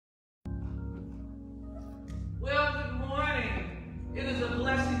It is a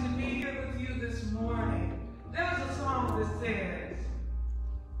blessing to be here with you this morning. There's a song that says,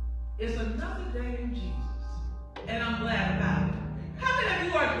 it's another day in Jesus, and I'm glad about it. How many of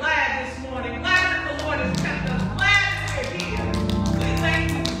you are glad this morning? Glad that the Lord has kept us, glad that we're here. We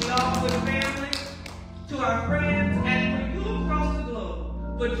thank you to the Allgood family, to our friends, and for you across the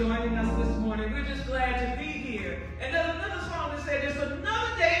globe for joining us this morning. We're just glad to be here. And there's another song that says, it's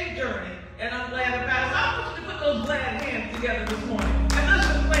another day's journey, and I'm glad about it. So I want you to put those glad hands together this morning. And let's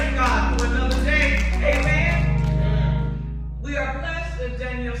just thank God for another day. Amen. We are blessed that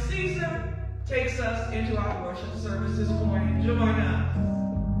Danielle Caesar takes us into our worship service this morning. Join us.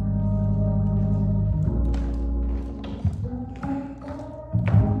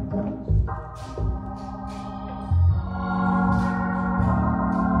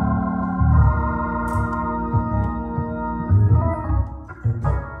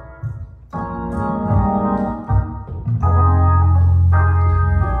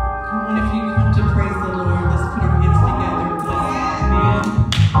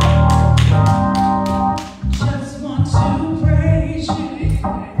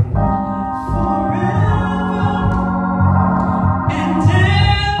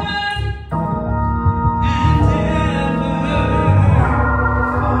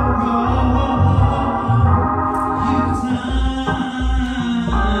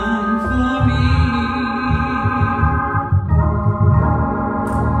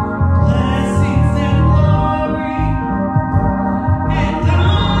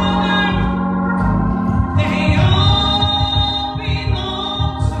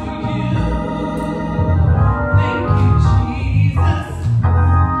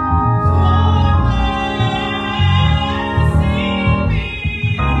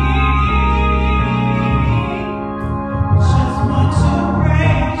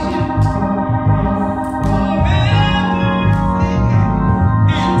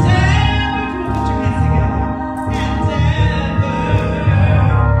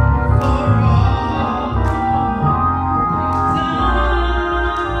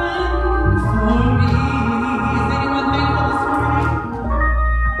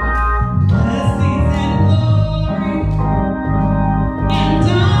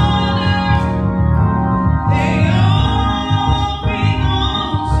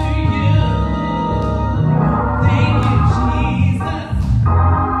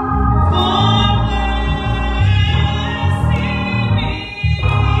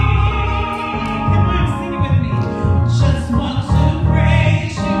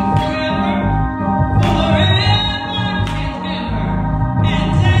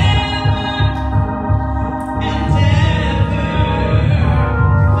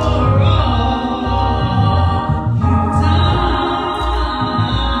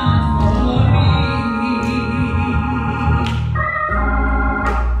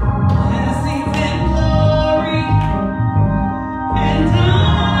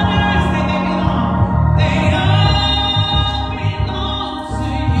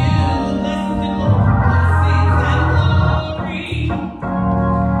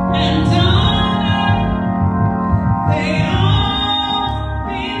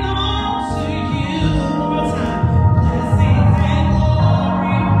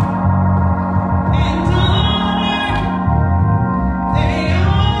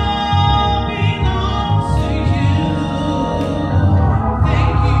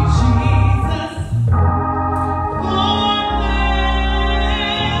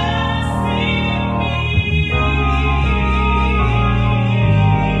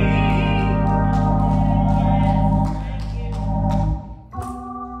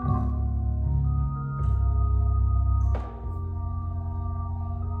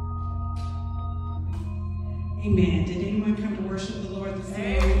 Amen. Did anyone come to worship the Lord this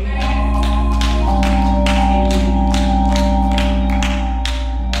morning?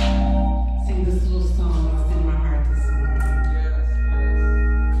 Sing this little song that's in my heart this morning.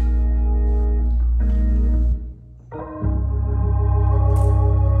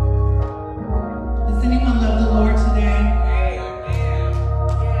 Does anyone love the Lord today?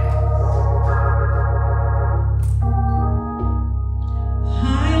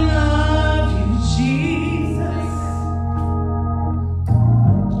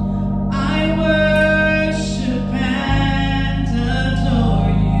 I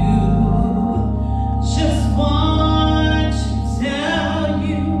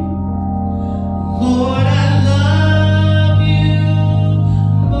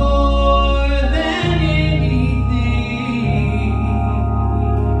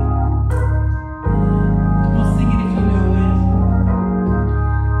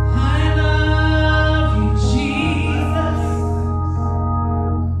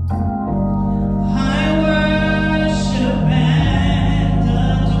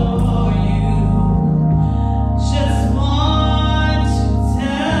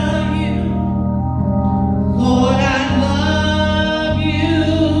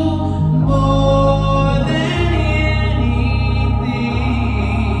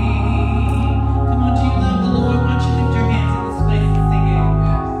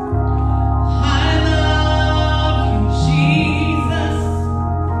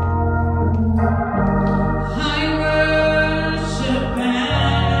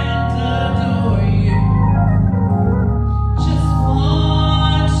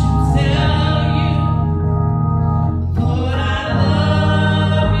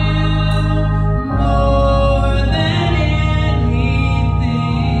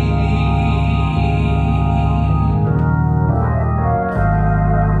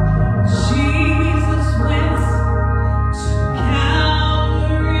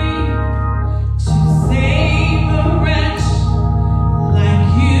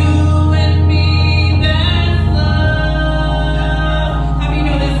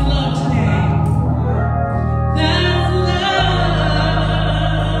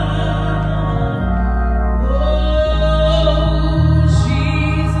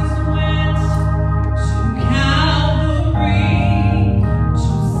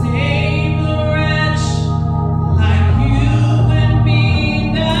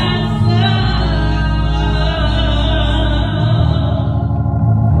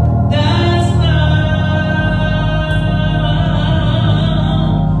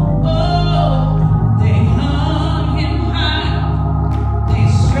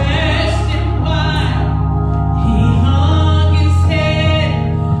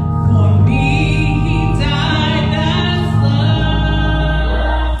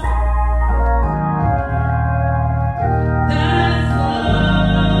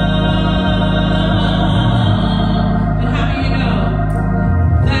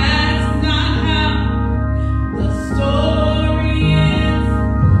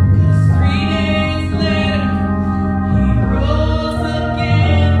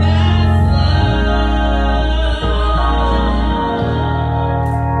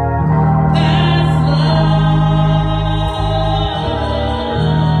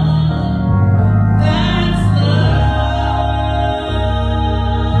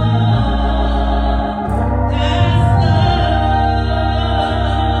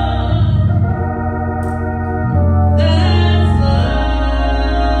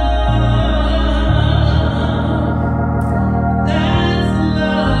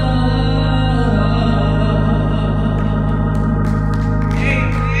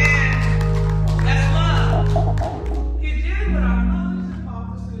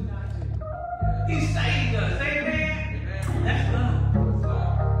He saved us. Amen. That's love.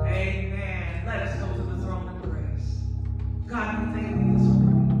 Amen. Let us go to the throne of grace. God, we thank you this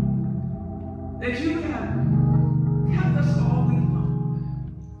morning that you have kept us all week long,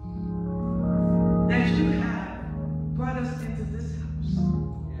 that you have brought us into this house,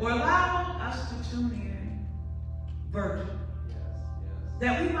 or allowed us to tune in virtually,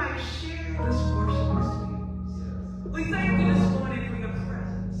 that we might share this worship experience. We thank you this morning for your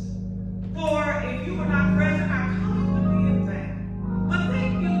presence. For if you were not present, our coming would be in vain. But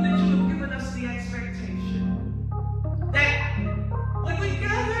thank you that you have given us the expectation that when we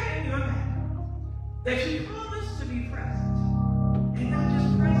gather in your name, that you promise to be present. And not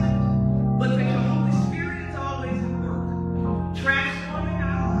just present, but that your Holy Spirit is always at work, transforming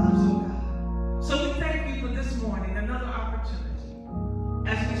our lives, oh God. So we thank you for this morning, another opportunity,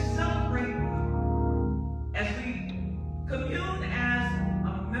 as we celebrate you, as we commune as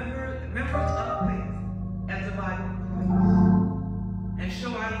members of faith, as the body of Christ, and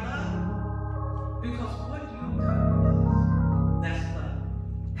show our love, because what you've done for us, that's love.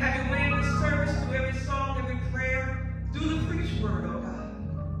 Have your way in this service, through every song, every prayer, through the preached word, oh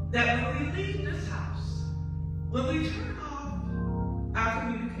God, that when we leave this house, when we turn off our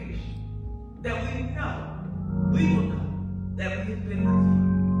communication, that we will know that we have been with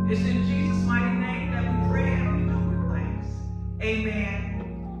you. It's in Jesus' mighty name that we pray and we do good things. Amen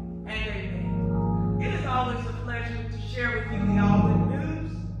and amen. It is always a pleasure to share with you the Allgood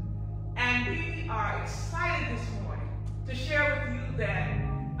news, and we are excited this morning to share with you that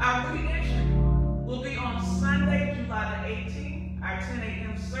our reentry will be on Sunday, July the 18th, our 10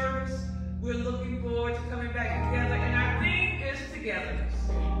 a.m. service. We're looking forward to coming back together, and our theme is togetherness.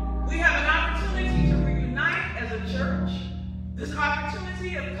 We have an opportunity to reunite as a church. This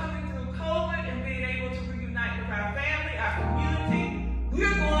opportunity of coming through COVID and being able to reunite with our family, our community,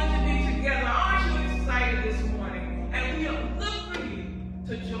 we're going to be together. Aren't you excited this morning? And we look for you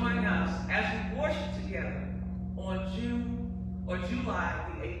to join us as we worship together on July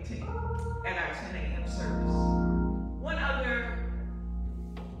the 18th at our 10 a.m. service. One other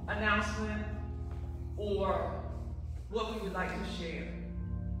announcement, or what we would like to share,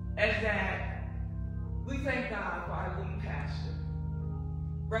 is that we thank God for our lead pastor,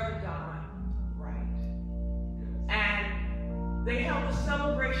 Brother Don Wright. And they held a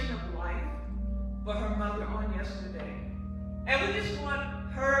celebration of life for her mother on yesterday. And we just want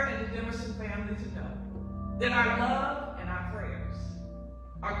her and the Demerson family to know that our love and our prayers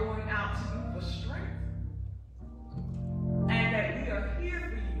are going out to you for strength, and that we are here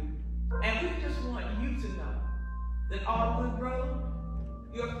for you. And we just want you to know that Allgood Road,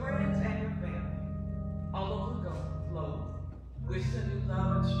 your friends and your family, all over the globe, we're sending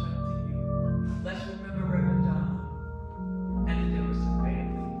love and strength to you. Let's remember Reverend Don and the Demerson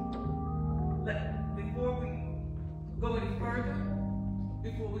family. Before we go any further,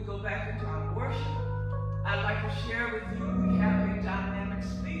 before we go back into our worship, I'd like to share with you, we have a dynamic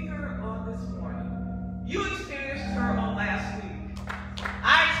speaker on this morning. You experienced her on last week.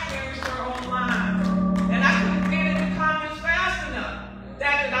 I experienced her online. And I couldn't get in the comments fast enough.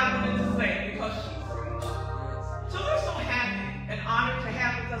 That I wanted to say, because she preached. So we're so happy and honored to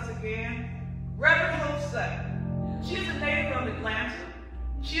have with us again Reverend Hope Sutton. She is a native from Atlanta.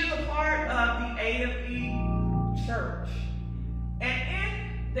 She is a part of the AME Church. And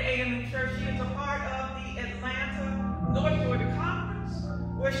in the AME Church, she is a part of the Atlanta North Georgia Conference,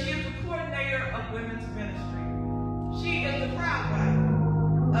 where she is the coordinator of women's ministry.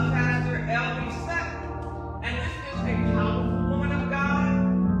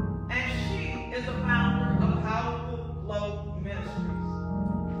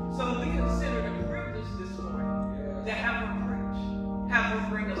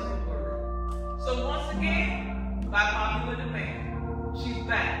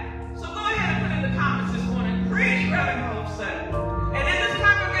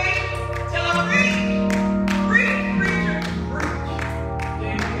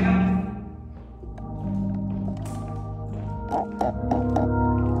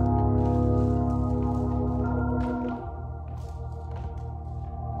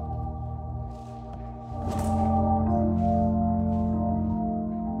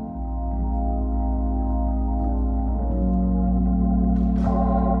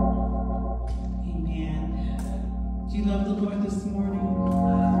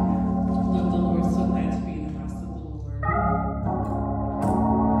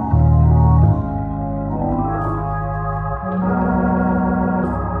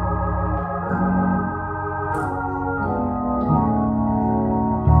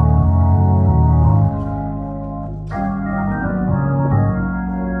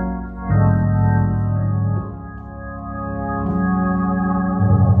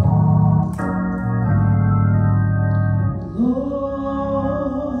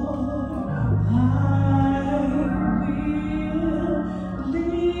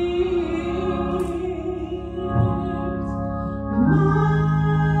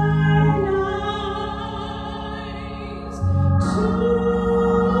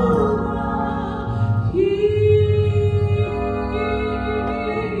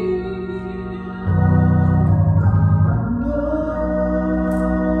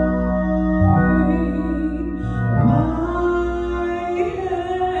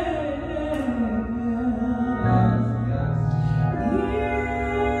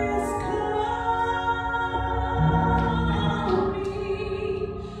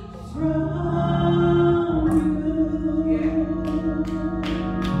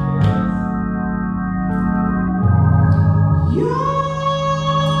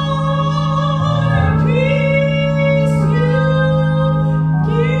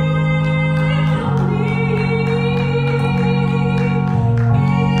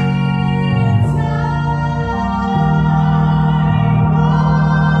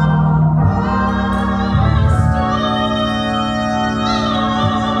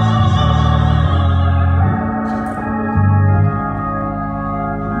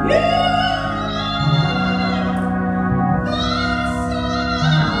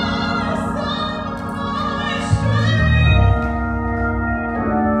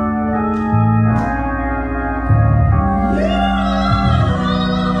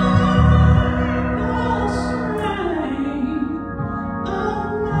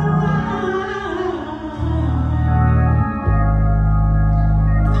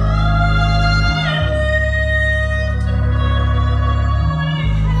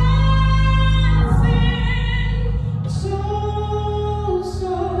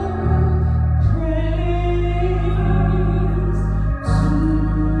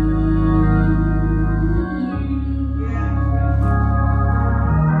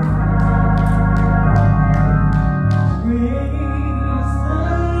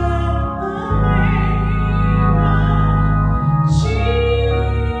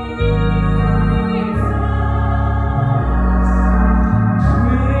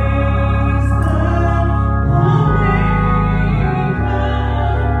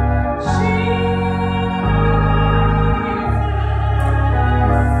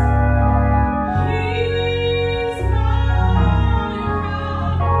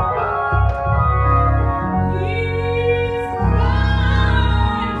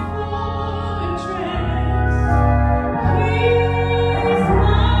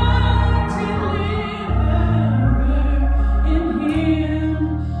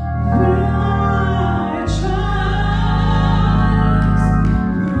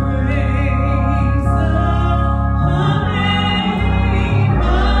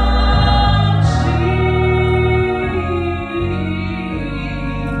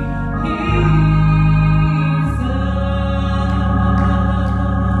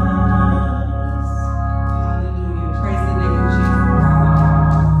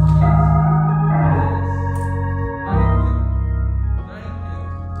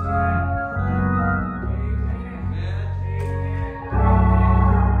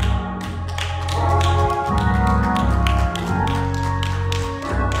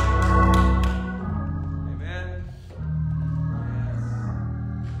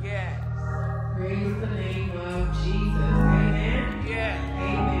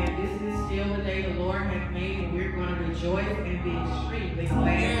 rejoice and be extremely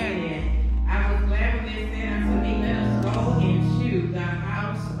glad in it. I was glad when they said unto me, let us go into the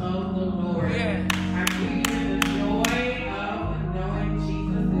house of the Lord. I greet you in the joy of knowing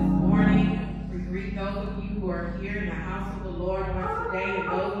Jesus this morning. We greet those of you who are here in the house of the Lord on today, and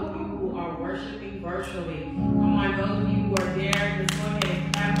those of you who are worshiping virtually. Come on, those of you who are there, just go ahead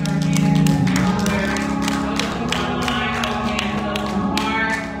and clap your hands in the sanctuary. Those of you online, go ahead and put some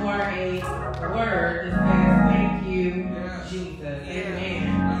heart for a word that says, thank you, Jesus.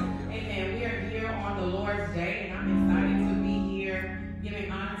 Amen. Amen. We are here on the Lord's Day, and I'm excited to be here,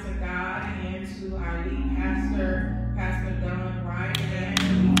 giving honor to God and to our lead pastor, Pastor Don Wright.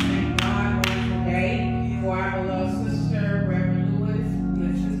 And we thank God on today for our beloved sister, Reverend Lewis, the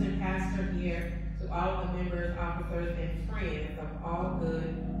assistant pastor here, to all the members, officers, and friends of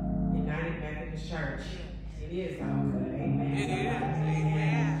Allgood United Methodist Church. It is all good. Amen. It is.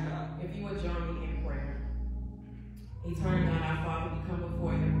 Amen. If you would join me in prayer. Eternal God, our Father, we come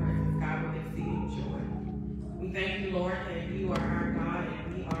before your presence, God, with exceeding joy. We thank you, Lord, that you are our God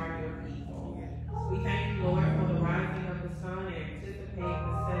and we are your people. We thank you, Lord, for the rising of the sun and anticipate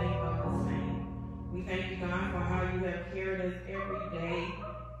the setting of the same. We thank you, God, for how you have carried us every day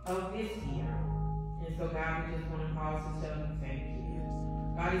of this year. And so, God, we just want to pause to tell you thank you.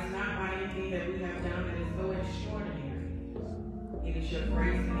 God, it's not by anything that we have done that is so extraordinary. It is your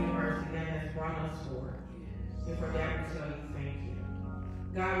grace and your mercy that has brought us forth. And for that, we tell you thank you.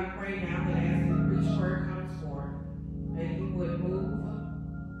 God, we pray now that as the preached word comes forth, that you would move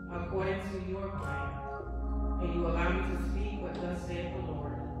according to your plan. And you allow me to speak what thus saith the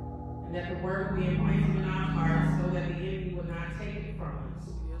Lord. And that the word will be implanted in our hearts so that the enemy will not take it from us.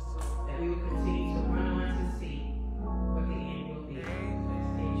 That we will continue to run on to see what the end will be.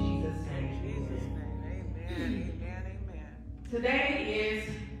 In Jesus' name. Amen. Amen. Today is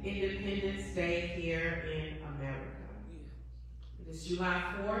Independence Day here in America. It is July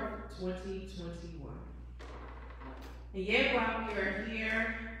 4th, 2021. And yet while we are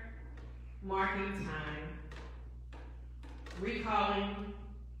here marking time, recalling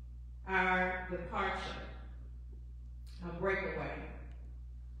our departure, our breakaway,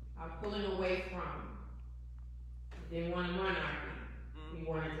 our pulling away from, we didn't want a monarchy, we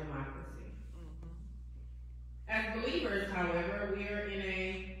wanted democracy. As believers, however, we are in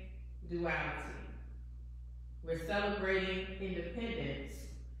a duality. We're celebrating independence,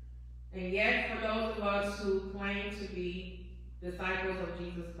 and yet for those of us who claim to be disciples of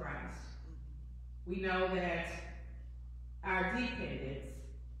Jesus Christ, we know that our dependence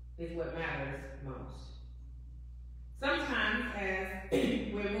is what matters most. Sometimes as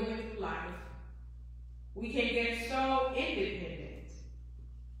we're moving through life, we can get so independent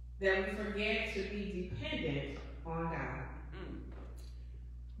that we forget to be dependent on God.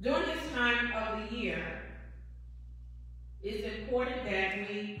 During this time of the year, it's important that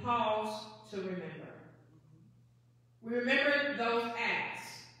we pause to remember. We remember those acts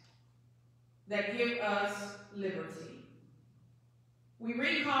that give us liberty. We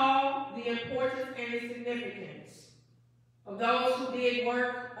recall the importance and the significance of those who did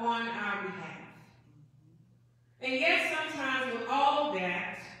work on our behalf. And yet sometimes with all of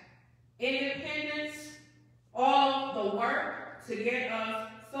that, independence, all of the work to get us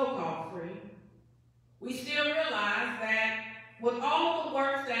so-called free, we still realize that with all of the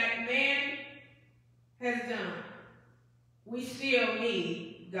work that man has done, we still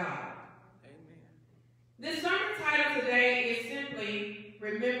need God. Amen. This sermon title today is simply,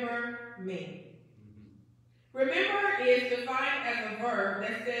 Remember Me. Remember is defined as a verb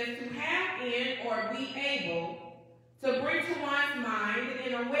that says to have in or be able to bring to one's mind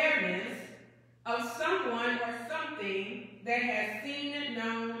an awareness of someone or something that has seen,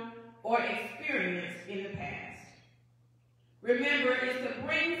 known, or experienced in the past. Remember is to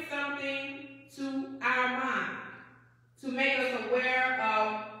bring something to our mind, to make us aware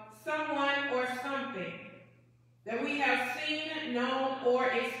of someone or something that we have seen, known, or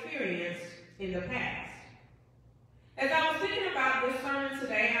experienced in the past. As I was thinking about this sermon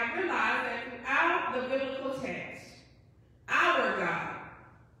today, I realized that throughout the biblical text, our God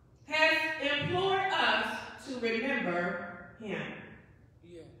has implored us to remember him.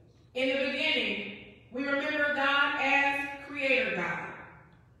 Yes. In the beginning, we remember God as Creator God,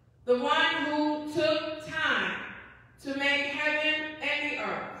 the one who took time to make heaven and the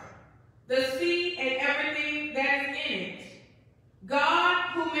earth, the sea and everything that is in it.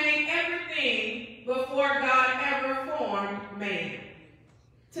 God who made everything before God ever formed man.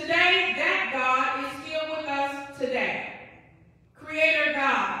 Today, that God is still with us today. Creator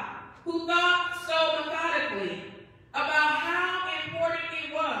God, who thought so methodically about how important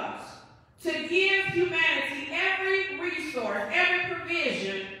it was to give humanity every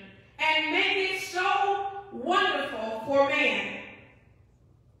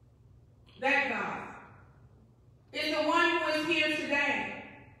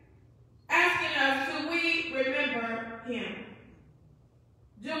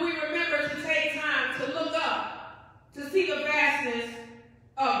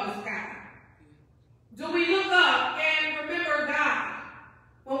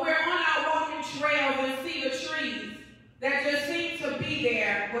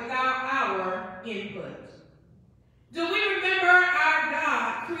input? Do we remember our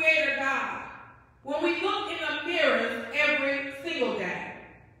God, Creator God, when we look in the mirrors every single day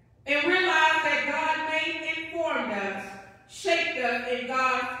and realize that God made and formed us, shaped us in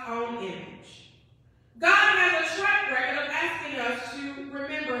God's own image? God has a track record of asking us to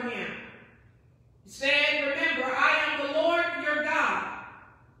remember Him. He said, remember, I am the Lord your God,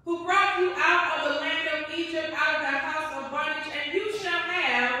 who brought you out of the land of Egypt, out of the house of bondage, and you shall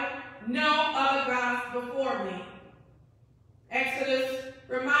have no other gods before me. Exodus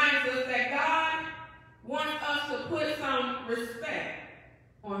reminds us that God wants us to put some respect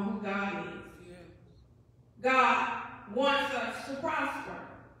on who God is. God wants us to prosper.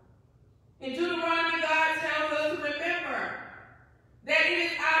 In Deuteronomy, God tells us to remember that it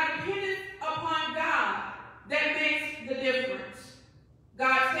is our dependence upon God that makes the difference.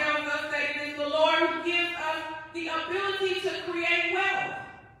 God tells us that it is the Lord who gives us the ability to create wealth.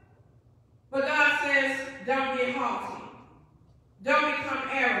 But God says, don't get haughty. Don't become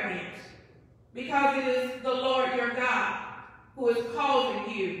arrogant, because it is the Lord your God who is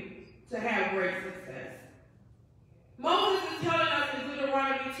causing you to have great success. Moses is telling us in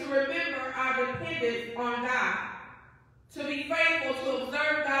Deuteronomy to remember our dependence on God, to be faithful, to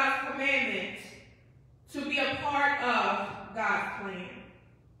observe God's commandments, to be a part of God's plan.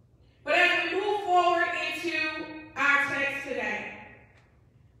 But as we move forward into our text today,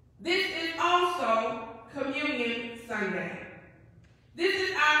 this is also Communion Sunday. This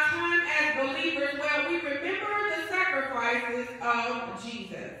is our time as believers where we remember the sacrifices of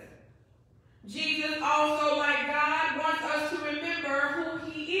Jesus. Jesus also, like God, wants us to remember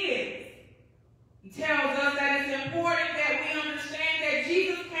who He is. He tells us that it's important that we understand that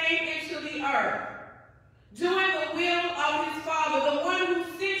Jesus came into the earth, doing the will of His Father, the one who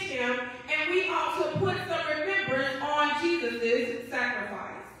sent Him, and we ought to put some remembrance on Jesus' sacrifice.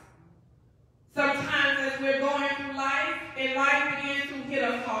 Sometimes as we're going through life, and life begins to hit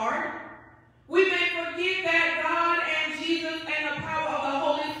us hard, we may forget that God and Jesus and the power of the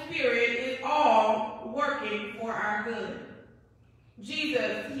Holy Spirit is all working for our good.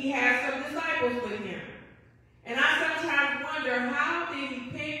 Jesus, He has some disciples with Him. And I sometimes wonder, how did He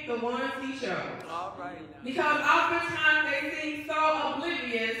pick the ones He chose? All right. Because oftentimes they seem so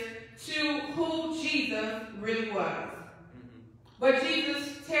oblivious to who Jesus really was. But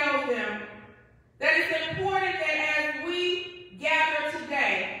Jesus tells them that it's important that as we gather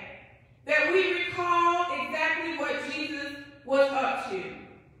today, that we recall exactly what Jesus was up to.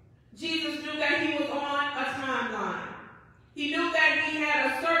 Jesus knew that He was on a timeline. He knew that He had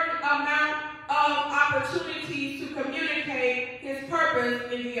a certain amount of opportunities to communicate His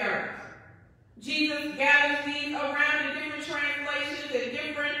purpose in the earth. Jesus gathers these around in different translations and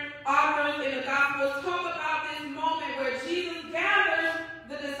different authors in the Gospels talk about this moment where Jesus gathers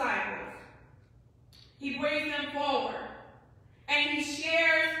the disciples. He brings them forward, and He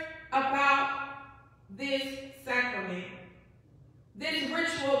shares about this sacrament, this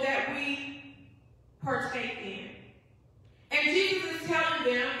ritual that we partake in. And Jesus is telling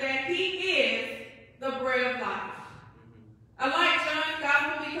them that He is the bread of life. I like John's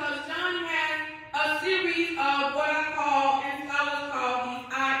Gospel because John has a series of what I call, and scholars call,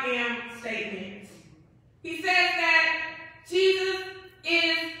 these I am statements. He says that Jesus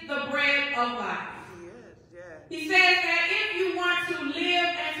is the bread of life. He says that if you want to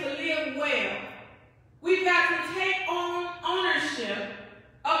live and to live well, we've got to take on ownership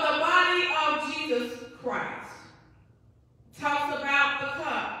of the body of Jesus Christ. He talks about the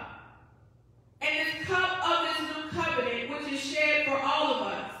cup. And this cup of this new covenant, which is shed for all of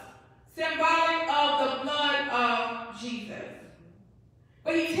us, symbolic of the blood of Jesus.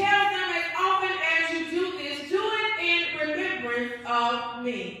 But He tells them, as often as you do this, do it in remembrance of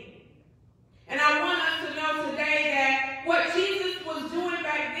me. And I want us to know today that what Jesus was doing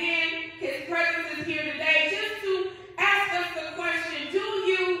back then, His presence is here today, just to ask us the question, do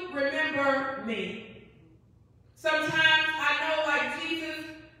you remember me? Sometimes I know, like Jesus,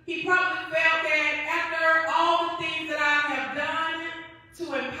 He probably felt that after all the things that I have done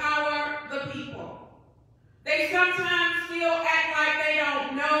to empower the people, they sometimes still act like they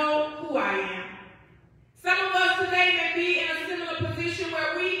don't know who I am. Some of us today may be in a similar position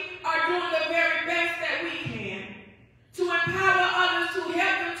where we are doing the very best that we can to empower others, to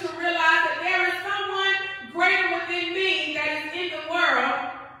help them to realize that there is someone greater within me that is in the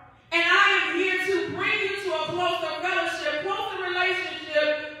world, and I am here to bring you to a closer fellowship, closer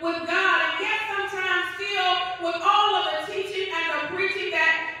relationship with God. And yet sometimes still, with all of the teaching and the preaching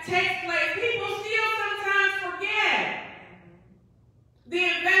that takes place, people still sometimes forget the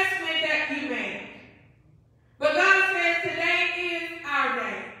investment that you made. But God says today is our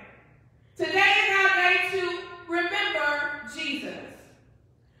day. Today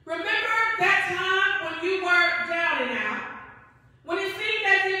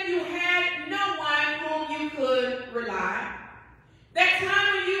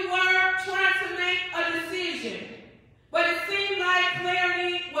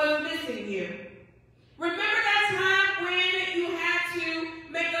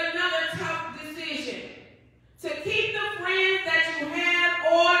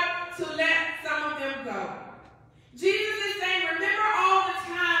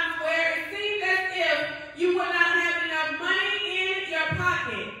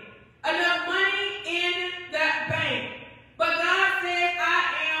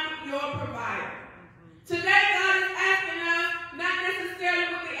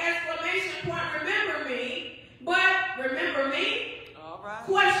right.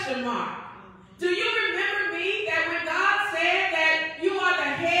 Question mark. Do you remember me that when God said that you are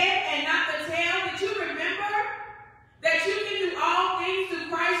the head and not the tail, did you remember that you can do all things through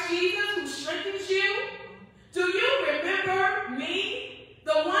Christ Jesus who strengthens you? Do you remember me,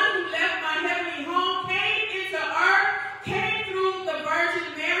 the one who left my heavenly home, came into earth, came through the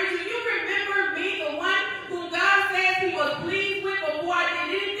Virgin Mary? Do you remember me, the one whom God says he was pleased with before I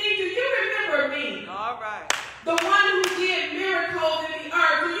did anything? Do you remember me? All right. The one who did miracles in the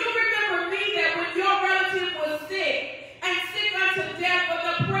earth. Do you remember me that when your relative was sick and sick unto death, but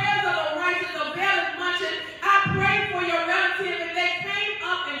the prayers of the righteous availeth much, and I prayed for your relative and they came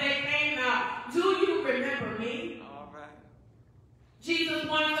up and they came out. Do you remember me? All right. Jesus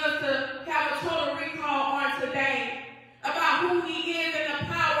wants us to have a total recall on today about who he is and the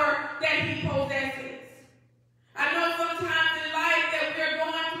power that he possesses. I know sometimes in life that we're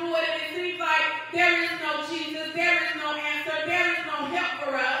going through it and it seems like there is no Jesus, there is no answer, there is no help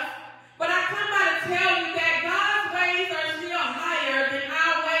for us. But I come by to tell you that God's ways are still higher than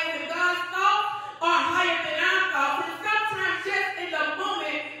our ways, and God's thoughts are higher than our thoughts. And sometimes just in the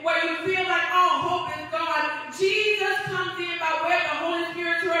moment where you feel like all hope is gone, Jesus comes in by way of the Holy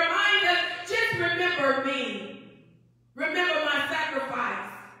Spirit to remind us, just remember me. Remember my sacrifice,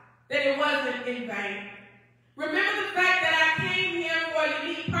 that it wasn't in vain. Remember the fact that I came here for a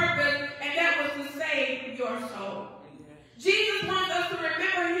unique purpose, and that was to save your soul. Jesus wants us to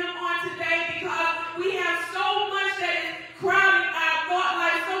remember him on today because we have so much that is crowding our thought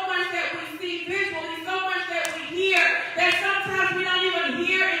life, so much that we see visually, so much that we hear, that sometimes we don't even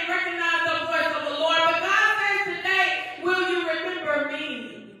hear and recognize the voice of the Lord. But God says today, will you remember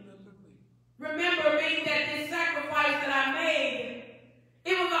me? Remember me, that this sacrifice that I made,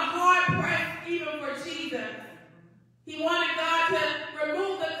 it was a hard press even for Jesus. He wanted God to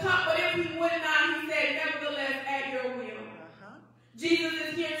remove the cup, but if he would not, he said, nevertheless, at your will. Jesus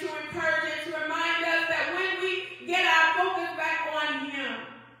is here to encourage and to remind us that when we get our focus back on him,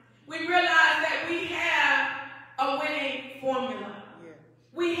 we realize that we have a winning formula. Yeah.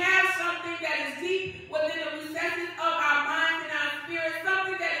 We have something that is deep within the recesses of our minds and our spirits,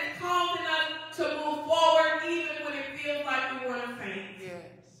 something that is causing us to move forward even when it feels like we want to faint.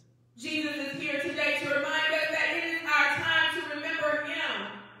 Yes. Jesus is here today to remind us that it is our time to remember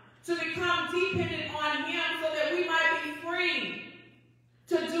him, to become dependent on him so that we might be free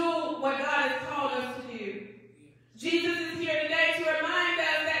to do what God has called us to do. Jesus is here today to remind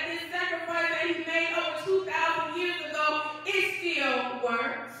us that this sacrifice that he made over 2,000 years ago, it still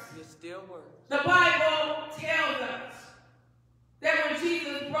works. It still works. The Bible tells us that when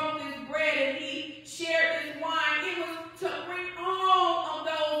Jesus broke this bread and he shared this wine, it was to bring all of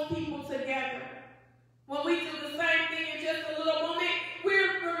those people together. When we do the same thing in just a little moment,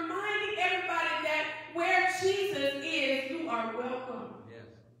 we're reminding everybody that where Jesus is, you are welcome. Yes.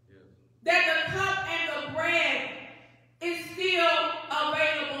 Yes. That the cup and the bread is still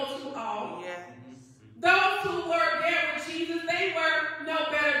available to all. Yes. Those who were there with Jesus, they were no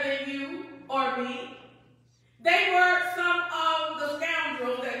better than you or me. They were some of the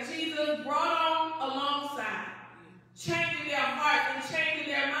scoundrels that Jesus brought on alongside, changing their hearts and changing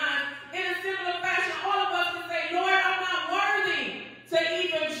their minds. In a similar fashion, all of us can say, Lord, I'm not worthy to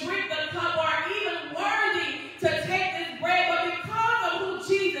even drink the cup or even worthy to take this bread, but because of who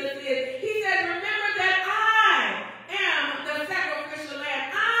Jesus is, he said, remember that I am the sacrificial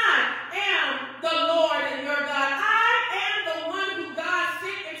lamb. I am the Lord and your God. I am the one who God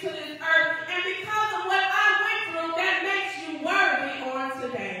sent into this earth, and because of what I went through, that makes you worthy on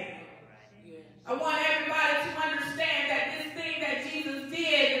today. I want everybody to understand that this thing that Jesus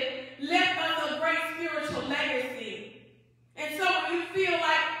did left us a great spiritual legacy. And so when you feel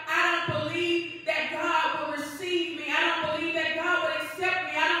like, I don't believe that God will receive me, I don't believe that God would accept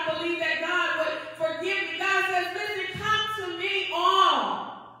me, I don't believe that God would forgive me, God says, listen, come to me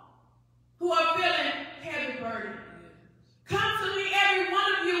all who are feeling heavy burden. Come to me, every one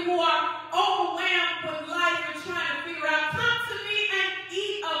of you who are overwhelmed with life and trying to figure out. Come to me and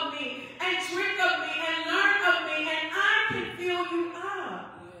eat of me and drink of me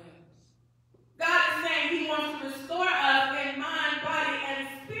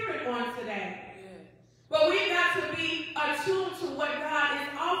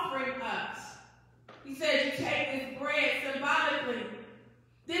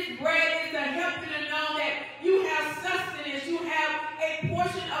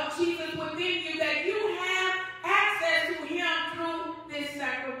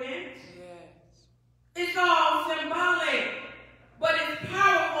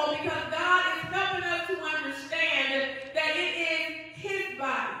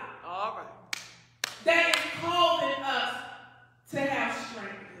our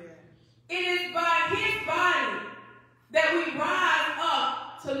strength. It is by his body that we rise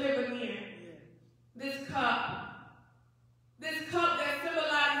up to live again. This cup that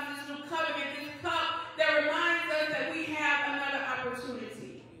symbolizes this new covenant, this cup that reminds us that we have another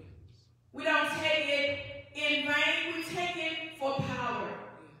opportunity. We don't take it in vain, we take it for power.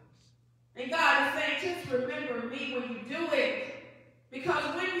 And God is saying, just remember me when you do it. Because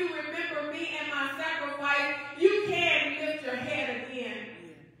when you remember me and my sacrifice, you can lift your head again.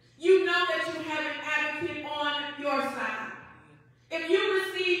 You know that you have an advocate on your side. If you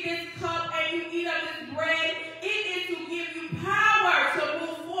receive this cup and you eat of this bread, it is to give you power to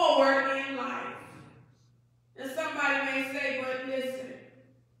move forward in life. And somebody may say, but listen,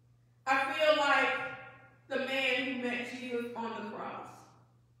 I feel like the man who met Jesus on the cross.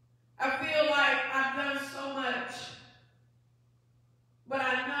 I feel like I've done so much, but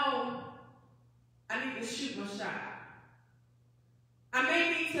I know I need to shoot my shot. I may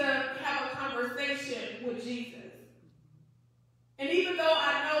need to have a conversation with Jesus. And even though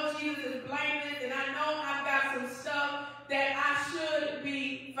I know Jesus is blameless and I know I've got some stuff that I should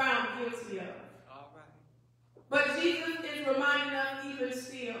be found guilty of. All right. But Jesus is reminding us even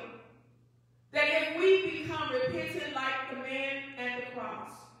still that if we become repentant like the man at the cross,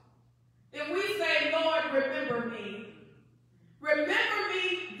 if we say, Lord, remember me. Remember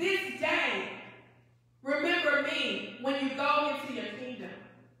me this day. Remember me when you go into your kingdom.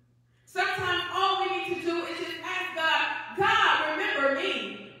 Sometimes all we need to do is just ask God, God, remember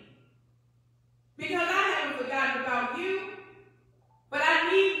me. Because I haven't forgotten about you, but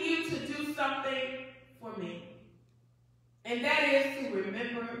I need you to do something for me. And that is to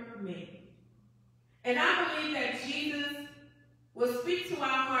remember me. And I believe that Jesus will speak to our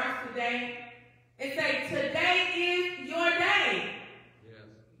hearts today and say, today is your day. Yes.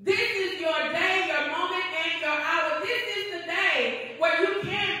 This is your day, your moment, and your hour. This is the day where you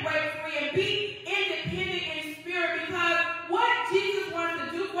can break free and be independent in spirit, because what Jesus wants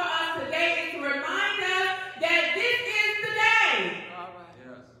to do for us today is to remind us that this is the day. All right.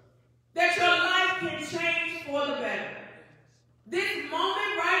 Yes. That your life can change for the better. This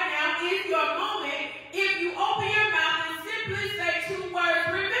moment right now is your moment if you open your mouth and simply say two words,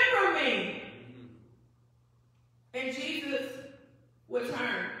 remember me. And Jesus will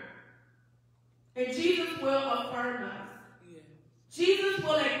turn. And Jesus will affirm us. Yeah. Jesus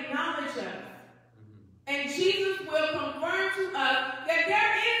will acknowledge us. And Jesus will confirm to us that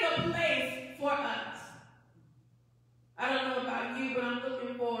there is a place for us. I don't know about you, but I'm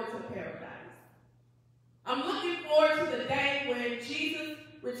looking forward to paradise. I'm looking forward to the day when Jesus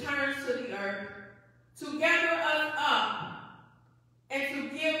returns to the earth to gather us up and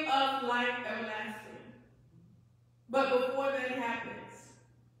to give us life everlasting. But before that happens,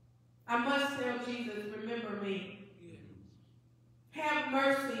 I must tell Jesus, remember me. Have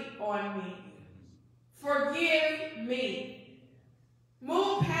mercy on me. Forgive me.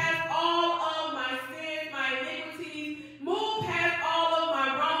 Move past all of my sins, my iniquities. Move past all of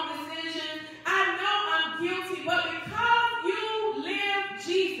my wrong decisions. I know I'm guilty, but because you live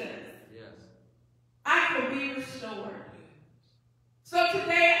Jesus, yes, I can be restored. So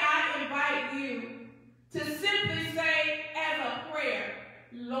today I invite you to simply say as a prayer,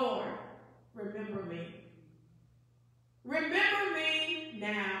 Lord, remember me. Remember me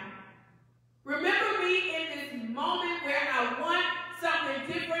now. Remember me in this moment where I want something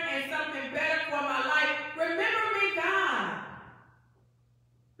different and something better for my life. Remember me, God,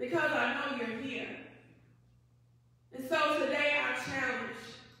 because I know you're here. And so today our challenge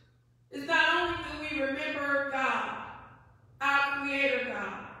is not only do we remember God, our Creator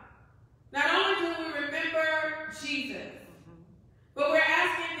God, not only do we remember Jesus, but we're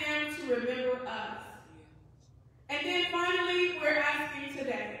asking them to remember us. And then finally, we're asking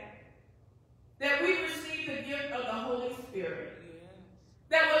today that we receive the gift of the Holy Spirit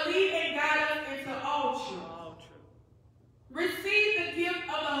that will lead and guide us into all truth. Receive the gift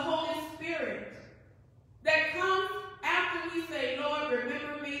of the Holy Spirit that comes after we say, Lord,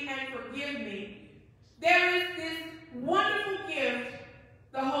 remember me and forgive me. There is this wonderful gift,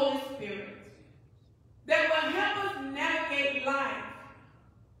 the Holy Spirit, that will help us navigate life,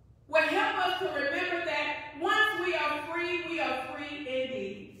 will help us to remember that once we are free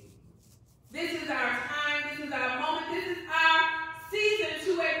indeed. This is our time, this is our moment, this is our season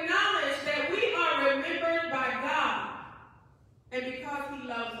to acknowledge that we are remembered by God. And because He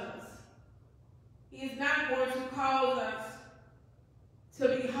loves us, He is not going to cause us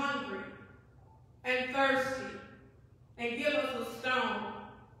to be hungry and thirsty and give us a stone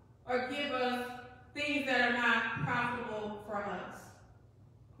or give us things that are not profitable for us.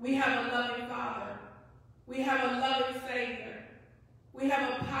 We have a loving Father. We have a loving Savior. We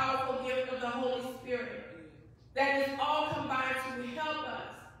have a powerful gift of the Holy Spirit that is all combined to help us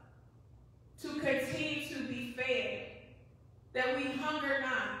to continue to be fed, that we hunger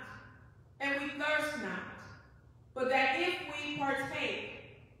not and we thirst not, but that if we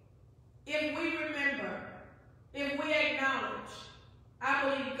partake, if we remember, if we acknowledge, I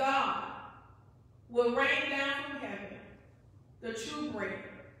believe God will rain down from heaven the true bread,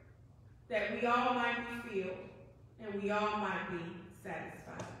 that we all might be filled and we all might be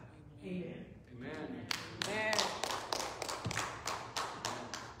satisfied. Amen. Amen. Amen.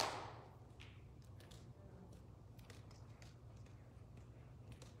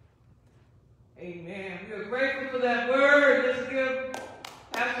 Amen. We are grateful for that word. Let's give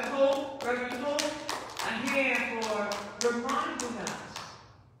Pastor Hope, Reverend Hope, a hand for reminding us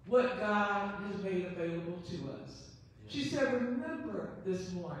what God has made available to us. She said, remember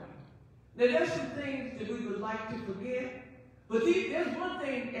this morning. Now, there's some things that we would like to forget, but there's one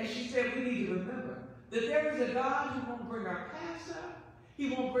thing, as she said, we need to remember, that there is a God who won't bring our past up, he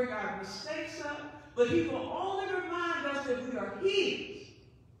won't bring our mistakes up, but he will only remind us that we are his,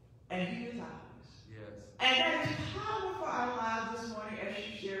 and he is ours. Yes. And that is power for our lives this morning, as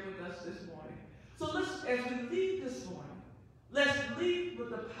she shared with us this morning. So let's, as we leave this morning, let's leave with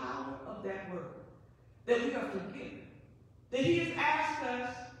the power of that word, that we are forgiven, that he has asked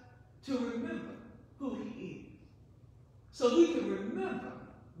us to remember who he is, so we can remember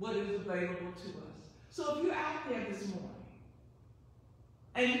what is available to us. So if you're out there this morning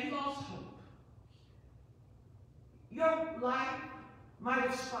and you lost hope, your life might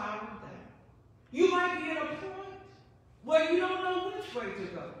have spiraled down. You might be at a point where you don't know which way to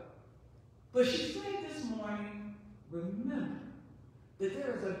go. But she said this morning, remember that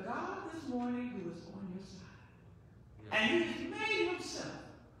there is a God this morning who is on your side. And he's made himself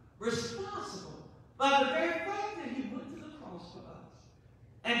responsible by the very fact that he went to the cross for us.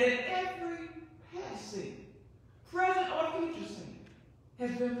 And that every past sin, present or future sin,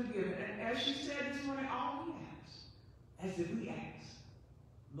 has been forgiven. And as she said this morning, all he asks, as if we ask,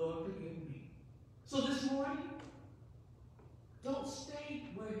 Lord, forgive me. So this morning, don't stay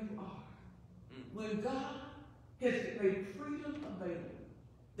where you are. When God has made freedom available,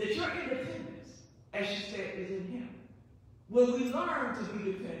 that your independence, as she said, is in him. When we learn to be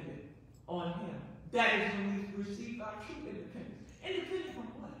dependent on him, that is when we receive our true independence. Independent from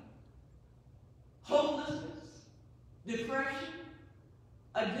what? Hopelessness, depression,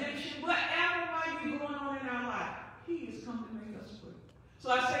 addiction, whatever might be going on in our life, he has come to make us free.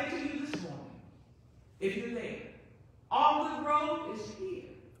 So I say to you this morning, if you're there, Allgood Road is here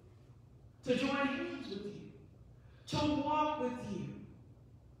to join hands with you, to walk with you.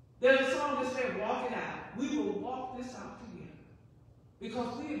 There's a song that said, walk it out. We will walk this out together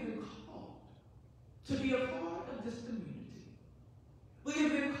because we have been called to be a part of this community. We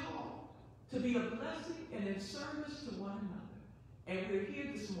have been called to be a blessing and in service to one another. And we're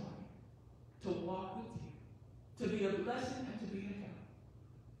here this morning to walk with you, to be a blessing and to be a help.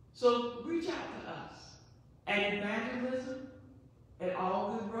 So reach out to us at evangelism at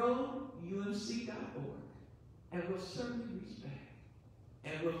allgoodroadumc.org, and we'll certainly reach back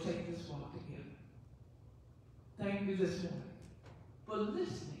and we'll take this walk together. Thank you this morning for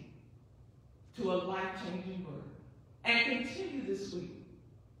listening to a life-changing word, and continue this week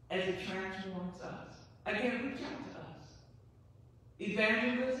as it transforms us. Again, reach out to us.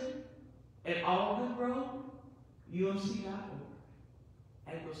 Evangelism at allgoodroadumc.org,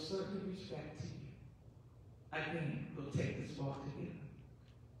 and we'll certainly reach back to you. Again, we'll take this walk together.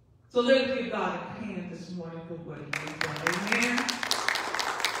 So let's give God a hand this morning for what he has done. Amen.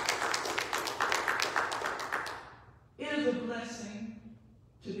 It is a blessing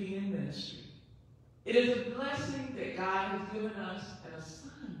to be in ministry. It is a blessing that God has given us an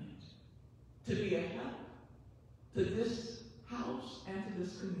assignment to be a help to this house and to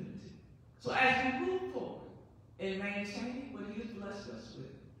this community. So as we move forward in maintaining what he has blessed us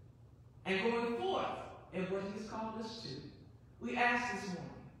with and going forth in what he's called us to, we ask this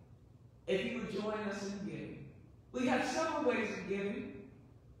morning if you would join us in giving. We have several ways of giving.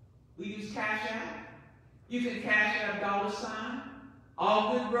 We use Cash App. You can Cash App $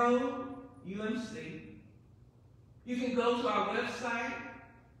 Allgood Road UMC. You can go to our website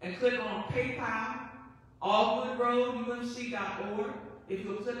and click on PayPal, allgoodroadumc.org, if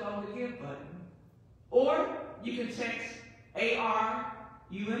you'll click on the Give button. Or you can text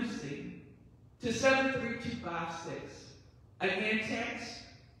ARUMC to 73256. Again, text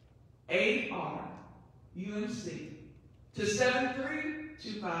ARUMC to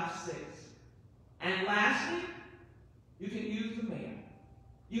 73256. And lastly, you can use the mail.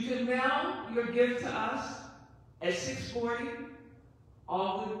 You can mail your gift to us at 640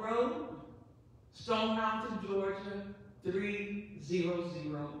 Allgood Road, Stone Mountain, Georgia,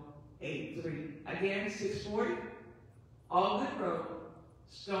 30083. Again, 640 Allgood Road,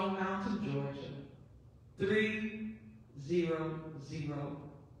 Stone Mountain, Georgia,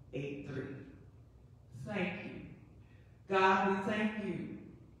 30083. Thank you. God, we thank you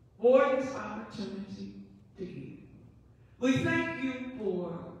for this opportunity to give. We thank you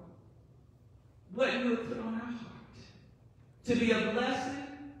for what you have put on our heart to be a blessing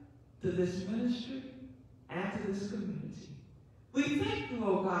to this ministry and to this community. We thank you,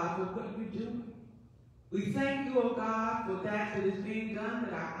 oh God, for what you're doing. We thank you, oh God, for that is being done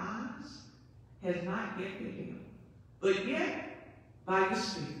that our eyes has not yet beheld. But yet, by your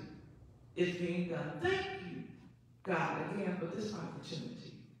Spirit, it's being done. Thank you, God, again, for this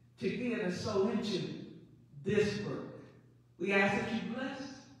opportunity to get us so into this work. We ask that you bless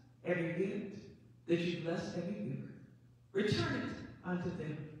every gift, that you bless every giver. Return it unto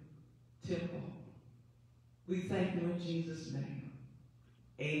them tenfold. We thank you in Jesus' name.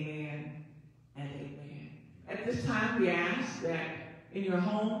 Amen and amen. At this time, we ask that in your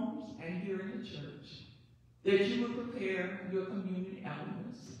homes and here in the church, that you would prepare your communion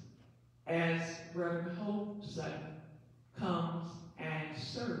elements as Reverend Hope Sutton comes and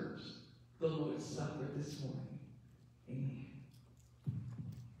serves the Lord's Supper this morning. Amen.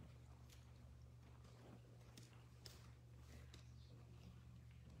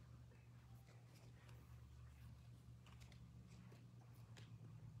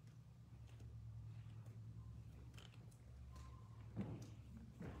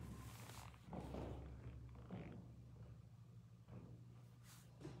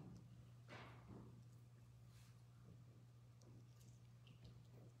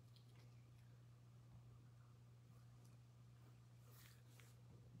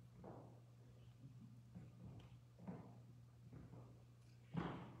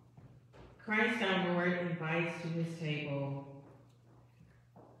 Christ our Lord invites to his table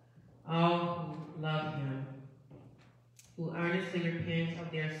all who love him, who earnestly repent of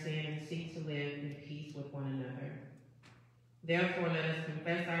their sin and seek to live in peace with one another. Therefore, let us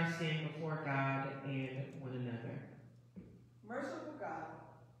confess our sin before God and one another. Merciful God,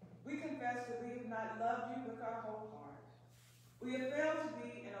 we confess that we have not loved you with our whole heart. We have failed to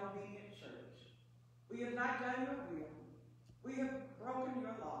be an obedient church. We have not done your will. We have broken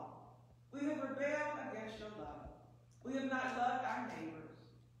your law. We have rebelled against your love. We have not loved our neighbors,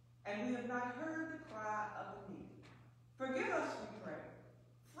 and we have not heard the cry of the needy. Forgive us, we pray.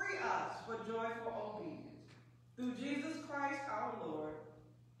 Free us for joyful obedience. Through Jesus Christ our Lord.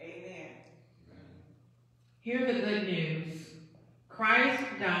 Amen. Hear the good news. Christ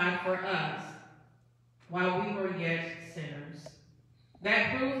died for us while we were yet sinners.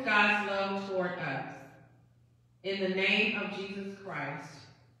 That proves God's love toward us. In the name of Jesus Christ,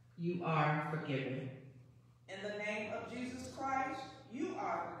 you are forgiven. In the name of Jesus Christ, you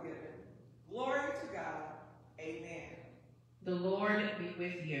are forgiven. Glory to God. Amen. The Lord be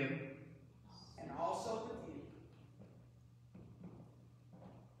with you. And also with you.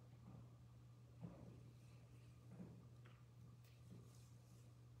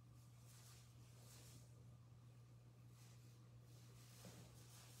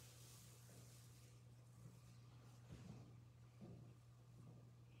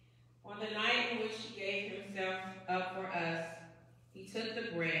 On the night in which he gave himself up for us, he took the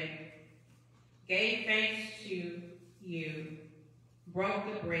bread, gave thanks to you, broke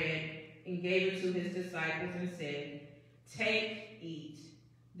the bread, and gave it to his disciples and said, "Take, eat.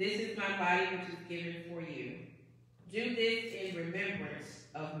 This is my body which is given for you. Do this in remembrance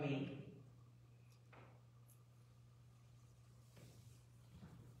of me."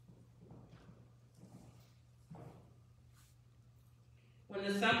 When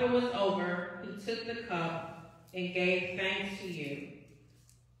the supper was over, he took the cup and gave thanks to you,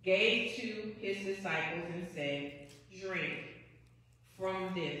 gave to his disciples and said, "Drink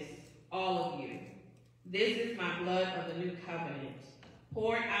from this, all of you. This is my blood of the new covenant,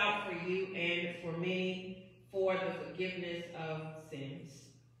 poured out for you and for many for the forgiveness of sins.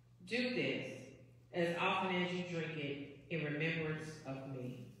 Do this as often as you drink it in remembrance of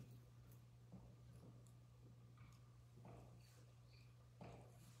me."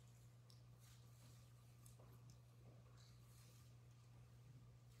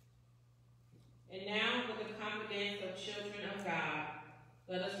 And now, with the confidence of children of God,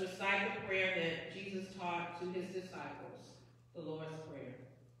 let us recite the prayer that Jesus taught to his disciples, the Lord's Prayer.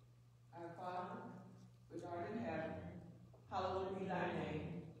 Our Father, which art in heaven, hallowed be thy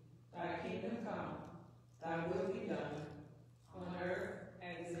name. Thy kingdom come, thy will be done, on earth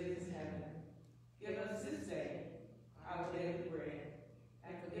as it is in heaven. Give us this day our daily bread,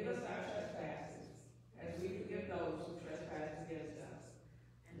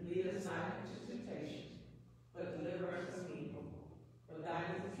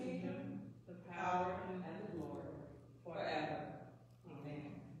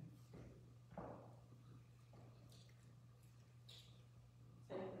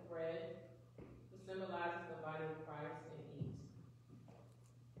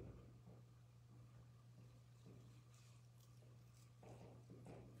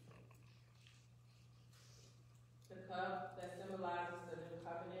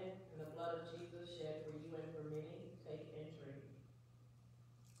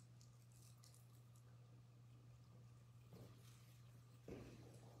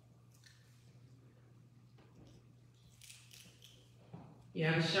 You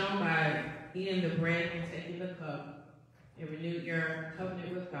have shown by eating the bread and taking the cup and renewed your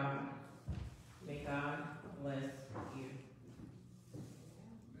covenant with God. May God bless you.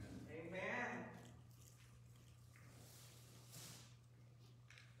 Amen.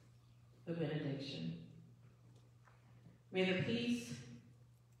 The benediction. May the peace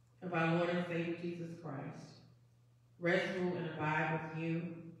of our Lord and Savior Jesus Christ rest, rule, and abide with you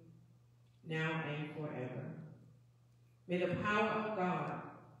now and forever. May the power of God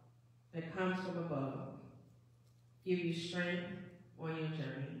that comes from above give you strength on your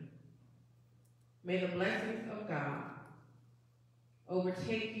journey. May the blessings of God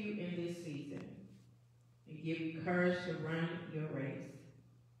overtake you in this season and give you courage to run your race.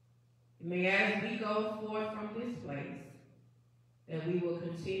 May as we go forth from this place, that we will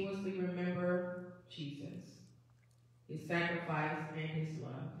continuously remember Jesus, his sacrifice, and his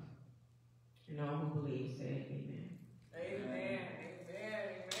love.